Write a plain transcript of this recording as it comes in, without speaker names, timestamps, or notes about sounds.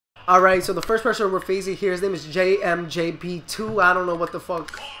Alright, so the first person we're facing here, his name is JMJB2. I don't know what the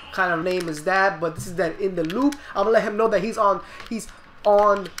fuck kind of name is that, but this is that In The Loop. I'm gonna let him know that he's on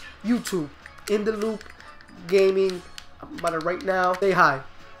YouTube. In The Loop Gaming. I'm about to right now say hi.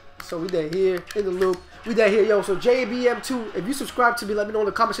 So we there here, In The Loop. We there here, yo. So JBM2, if you subscribe to me, let me know in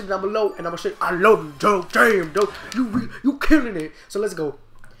the comment section down below, and I'm gonna say I love you, Joe. Damn, Joe, you killing it. So let's go.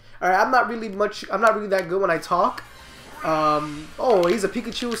 Alright, I'm not really that good when I talk. Oh, he's a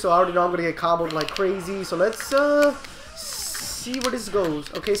Pikachu, so I already know I'm gonna get comboed like crazy. So let's see where this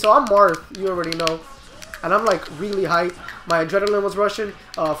goes. Okay, so I'm Marth, you already know, and I'm like really hyped. My adrenaline was rushing.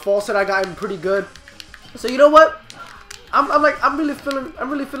 Fall set I got him pretty good. So you know what? I'm really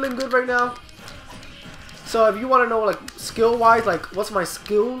feeling good right now. So if you want to know like skill wise, like what's my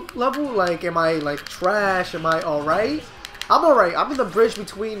skill level? Like, am I like trash? Am I alright? I'm alright. I'm in the bridge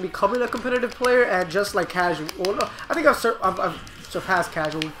between becoming a competitive player and just like casual. Well, no, I think I've surpassed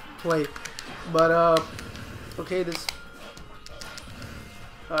casual play. But okay, this.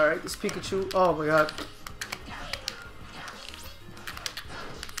 All right, this Pikachu. Oh my god.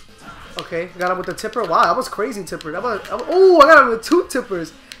 Okay, got him with the tipper. Wow, that was crazy tipper. Oh, I got him with 2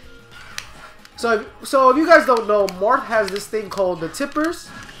 tippers. So if you guys don't know, Marth has this thing called the tippers.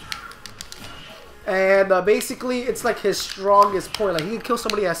 And basically, it's like his strongest point. Like, he can kill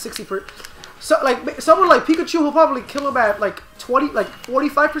somebody at 60%. So, like, someone like Pikachu will probably kill him at, like,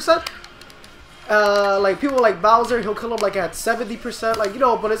 45%. Like, people like Bowser, he'll kill him, like, at 70%. Like, you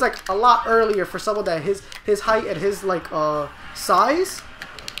know, but it's, like, a lot earlier for someone that his height and his, like, size.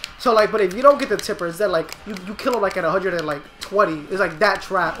 So, like, but if you don't get the tipper, it's that, like, you kill him, like, at 120. It's, like, that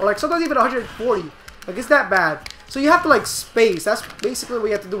trap. Or, like, sometimes even 140. Like, it's that bad. So you have to like space. That's basically what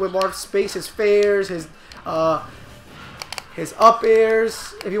you have to do with Marth. Space his fairs, his up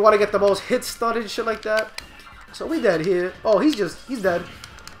airs. If you want to get the most hit stun and shit like that. So we dead here. Oh, he's dead.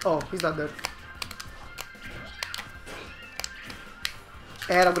 Oh, he's not dead.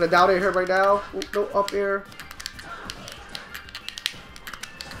 And I'm gonna down air here right now. Ooh, no up air.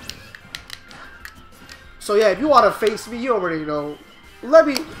 So yeah, if you want to face me, you already know. Let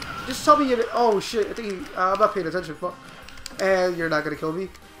me. Just tell me you. Oh shit! I think I'm not paying attention. Fuck. And you're not gonna kill me.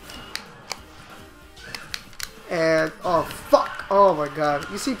 And oh fuck! Oh my god!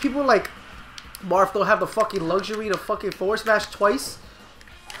 You see, people like Marth don't have the fucking luxury to fucking forward smash twice,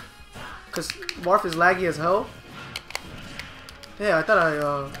 cause Marth is laggy as hell. Yeah, I thought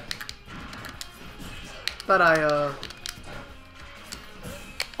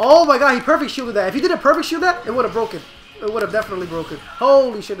Oh my god! He perfect shielded that. If he didn't perfect shield that, it would have broken. It would have definitely broken.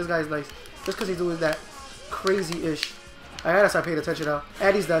 Holy shit, this guy's nice. Just because he's doing that crazy-ish. I gotta start paying attention now.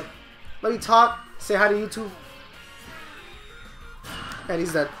 And he's dead. Let me talk. Say hi to YouTube. And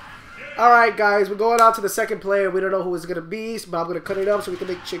he's dead. Alright, guys. We're going on to the second player. We don't know who it's going to be, but I'm going to cut it up so we can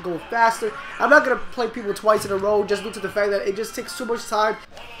make shit go faster. I'm not going to play people twice in a row just due to the fact that it just takes too much time.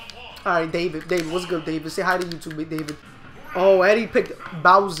 Alright, David. David, what's good, David? Say hi to YouTube, David. Oh, and he picked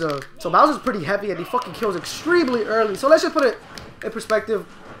Bowser. So Bowser's pretty heavy and he fucking kills extremely early. So let's just put it in perspective.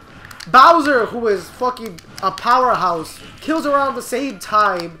 Bowser, who is fucking a powerhouse, kills around the same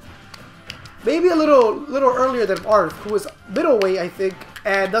time. Maybe a little earlier than Marth, who is middleweight, I think,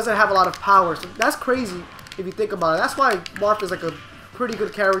 and doesn't have a lot of power. So that's crazy if you think about it. That's why Marth is like a pretty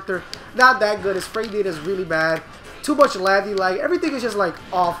good character. Not that good. His frame data is really bad. Too much landing lag. Everything is just like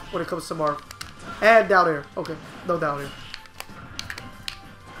off when it comes to Marth. And down air. Okay, no down air.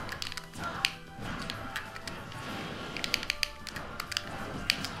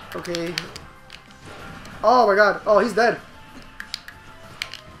 Okay. Oh my god. Oh, he's dead.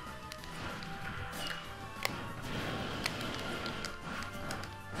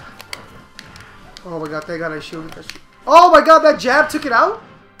 Oh my god, thank god I shielded that shit. Oh my god, that jab took it out?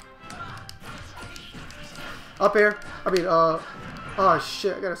 Up air. I mean, oh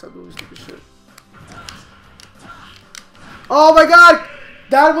shit, I gotta stop doing stupid shit. Oh my god!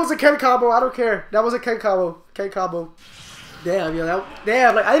 That was a Ken combo, I don't care. That was a Ken combo. Ken combo. Damn, yo,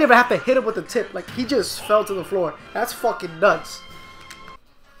 damn, like I didn't even have to hit him with the tip. Like he just fell to the floor. That's fucking nuts.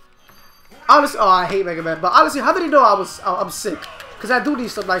 Honestly, oh, I hate Mega Man. But honestly, how did he know I'm sick? Cause I do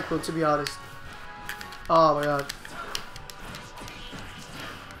need some NyQuil, to be honest. Oh my god.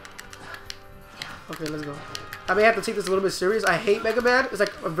 Okay, let's go. I may have to take this a little bit serious. I hate Mega Man. It's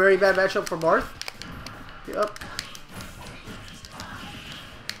like a very bad matchup for Marth. Yep.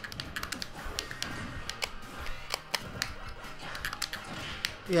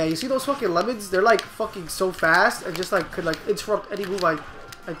 Yeah, you see those fucking lemons? They're like fucking so fast and just like could like interrupt any move I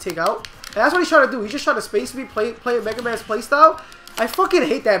take out. And that's what he's trying to do. He's just trying to space me, play Mega Man's playstyle. I fucking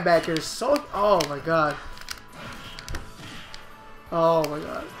hate that back here so. Oh my god. Oh my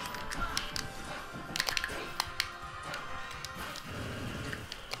god.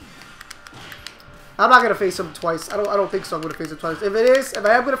 I'm not gonna face him twice. I don't think so. I'm gonna face him twice. If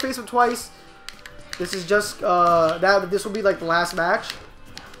I am gonna face him twice, this is just this will be like the last match.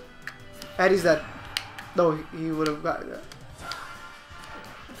 And he's dead. No, he would have gotten that.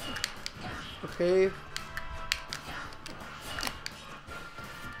 Okay.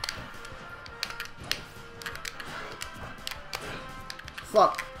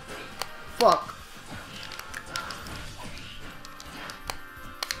 Fuck. Fuck.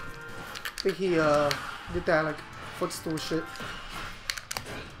 I think he did that like footstool shit.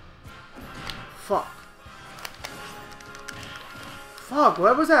 Fuck. Fuck,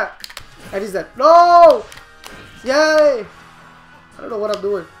 what was that? And he's dead. No! Yay! I don't know what I'm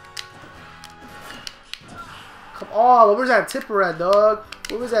doing. Come on, where's that tipper at, dog?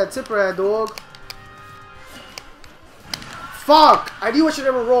 Where was that tipper at, dog? Fuck! I knew I should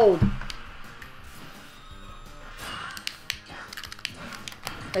never rolled.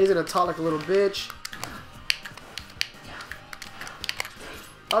 And he's gonna talk like a little bitch.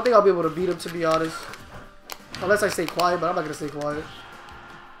 I don't think I'll be able to beat him, to be honest. Unless I stay quiet, but I'm not gonna stay quiet.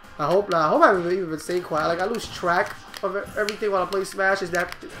 I hope not. I hope I haven't even stay quiet. Like, I lose track of everything while I play Smash. Is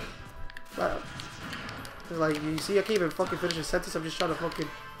that... It's like, you see, I can't even fucking finish a sentence. I'm just trying to fucking...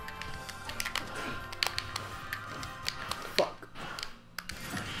 Fuck.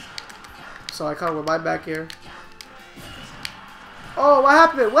 So I kind of went my back here. Oh, what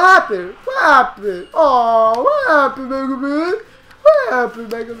happened? What happened? What happened? Oh, what happened, Mega Man? What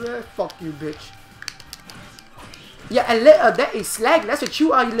happened, Mega Man? Fuck you, bitch. Yeah, a little that is slag. That's what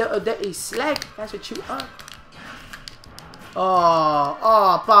you are, you little that is slag. That's what you are.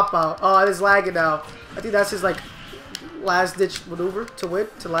 Oh, Papa. Oh, it is lagging now. I think that's his, like, last ditch maneuver to win,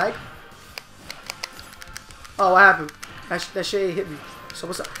 to lag. Oh, what happened? That shit ain't hit me. So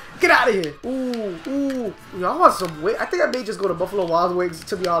what's up? Get out of here. Ooh. I want some wings. I think I may just go to Buffalo Wild Wings,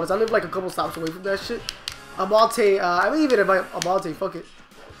 to be honest. I live like a couple stops away from that shit. Amonte, I mean, even invite Amonte, fuck it.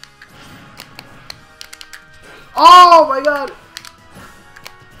 Oh my god.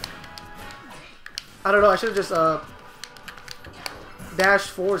 I don't know, I should have just dashed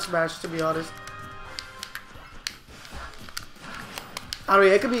forward smash, to be honest. I don't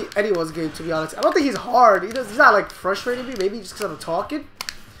know, it could be anyone's game, to be honest. I don't think he's hard. He's not like frustrating me, maybe just because I'm talking.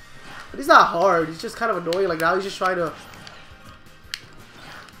 But he's not hard, he's just kind of annoying. Like now he's just trying to...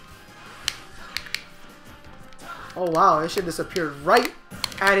 Oh wow, that shit disappeared right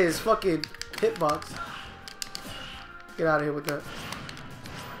at his fucking hitbox. Get out of here with that.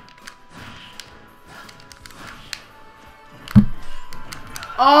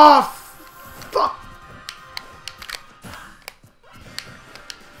 Oh, fuck.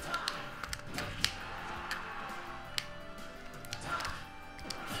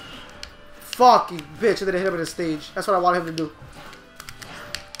 Fucking bitch, and then I hit him in the stage. That's what I wanted him to do.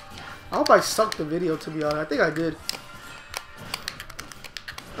 I hope I sunk the video, to be honest. I think I did.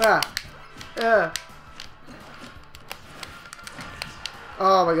 Yeah.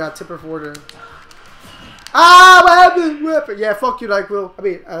 Oh my god, tipper forward. Ah, what happened? Yeah, fuck you, like, bro. I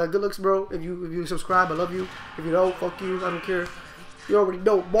mean, good looks, bro. If you subscribe, I love you. If you don't, fuck you. I don't care. You already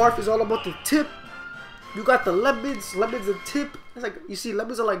know. Marth is all about the tip. You got the lemons. Lemons and tip. It's like, you see,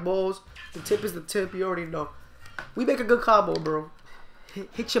 lemons are like balls. The tip is the tip. You already know. We make a good combo, bro.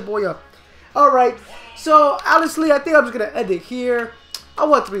 Hit your boy up. Alright. So, honestly, I think I'm just going to end it here. I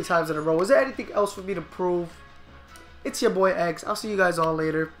won 3 times in a row. Is there anything else for me to prove? It's your boy X. I'll see you guys all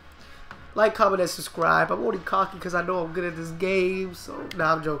later. Like, comment, and subscribe. I'm only cocky because I know I'm good at this game. So,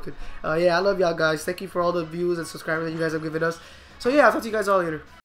 nah, I'm joking. Yeah, I love y'all guys. Thank you for all the views and subscribers that you guys have given us. So, yeah, I'll talk to you guys all later.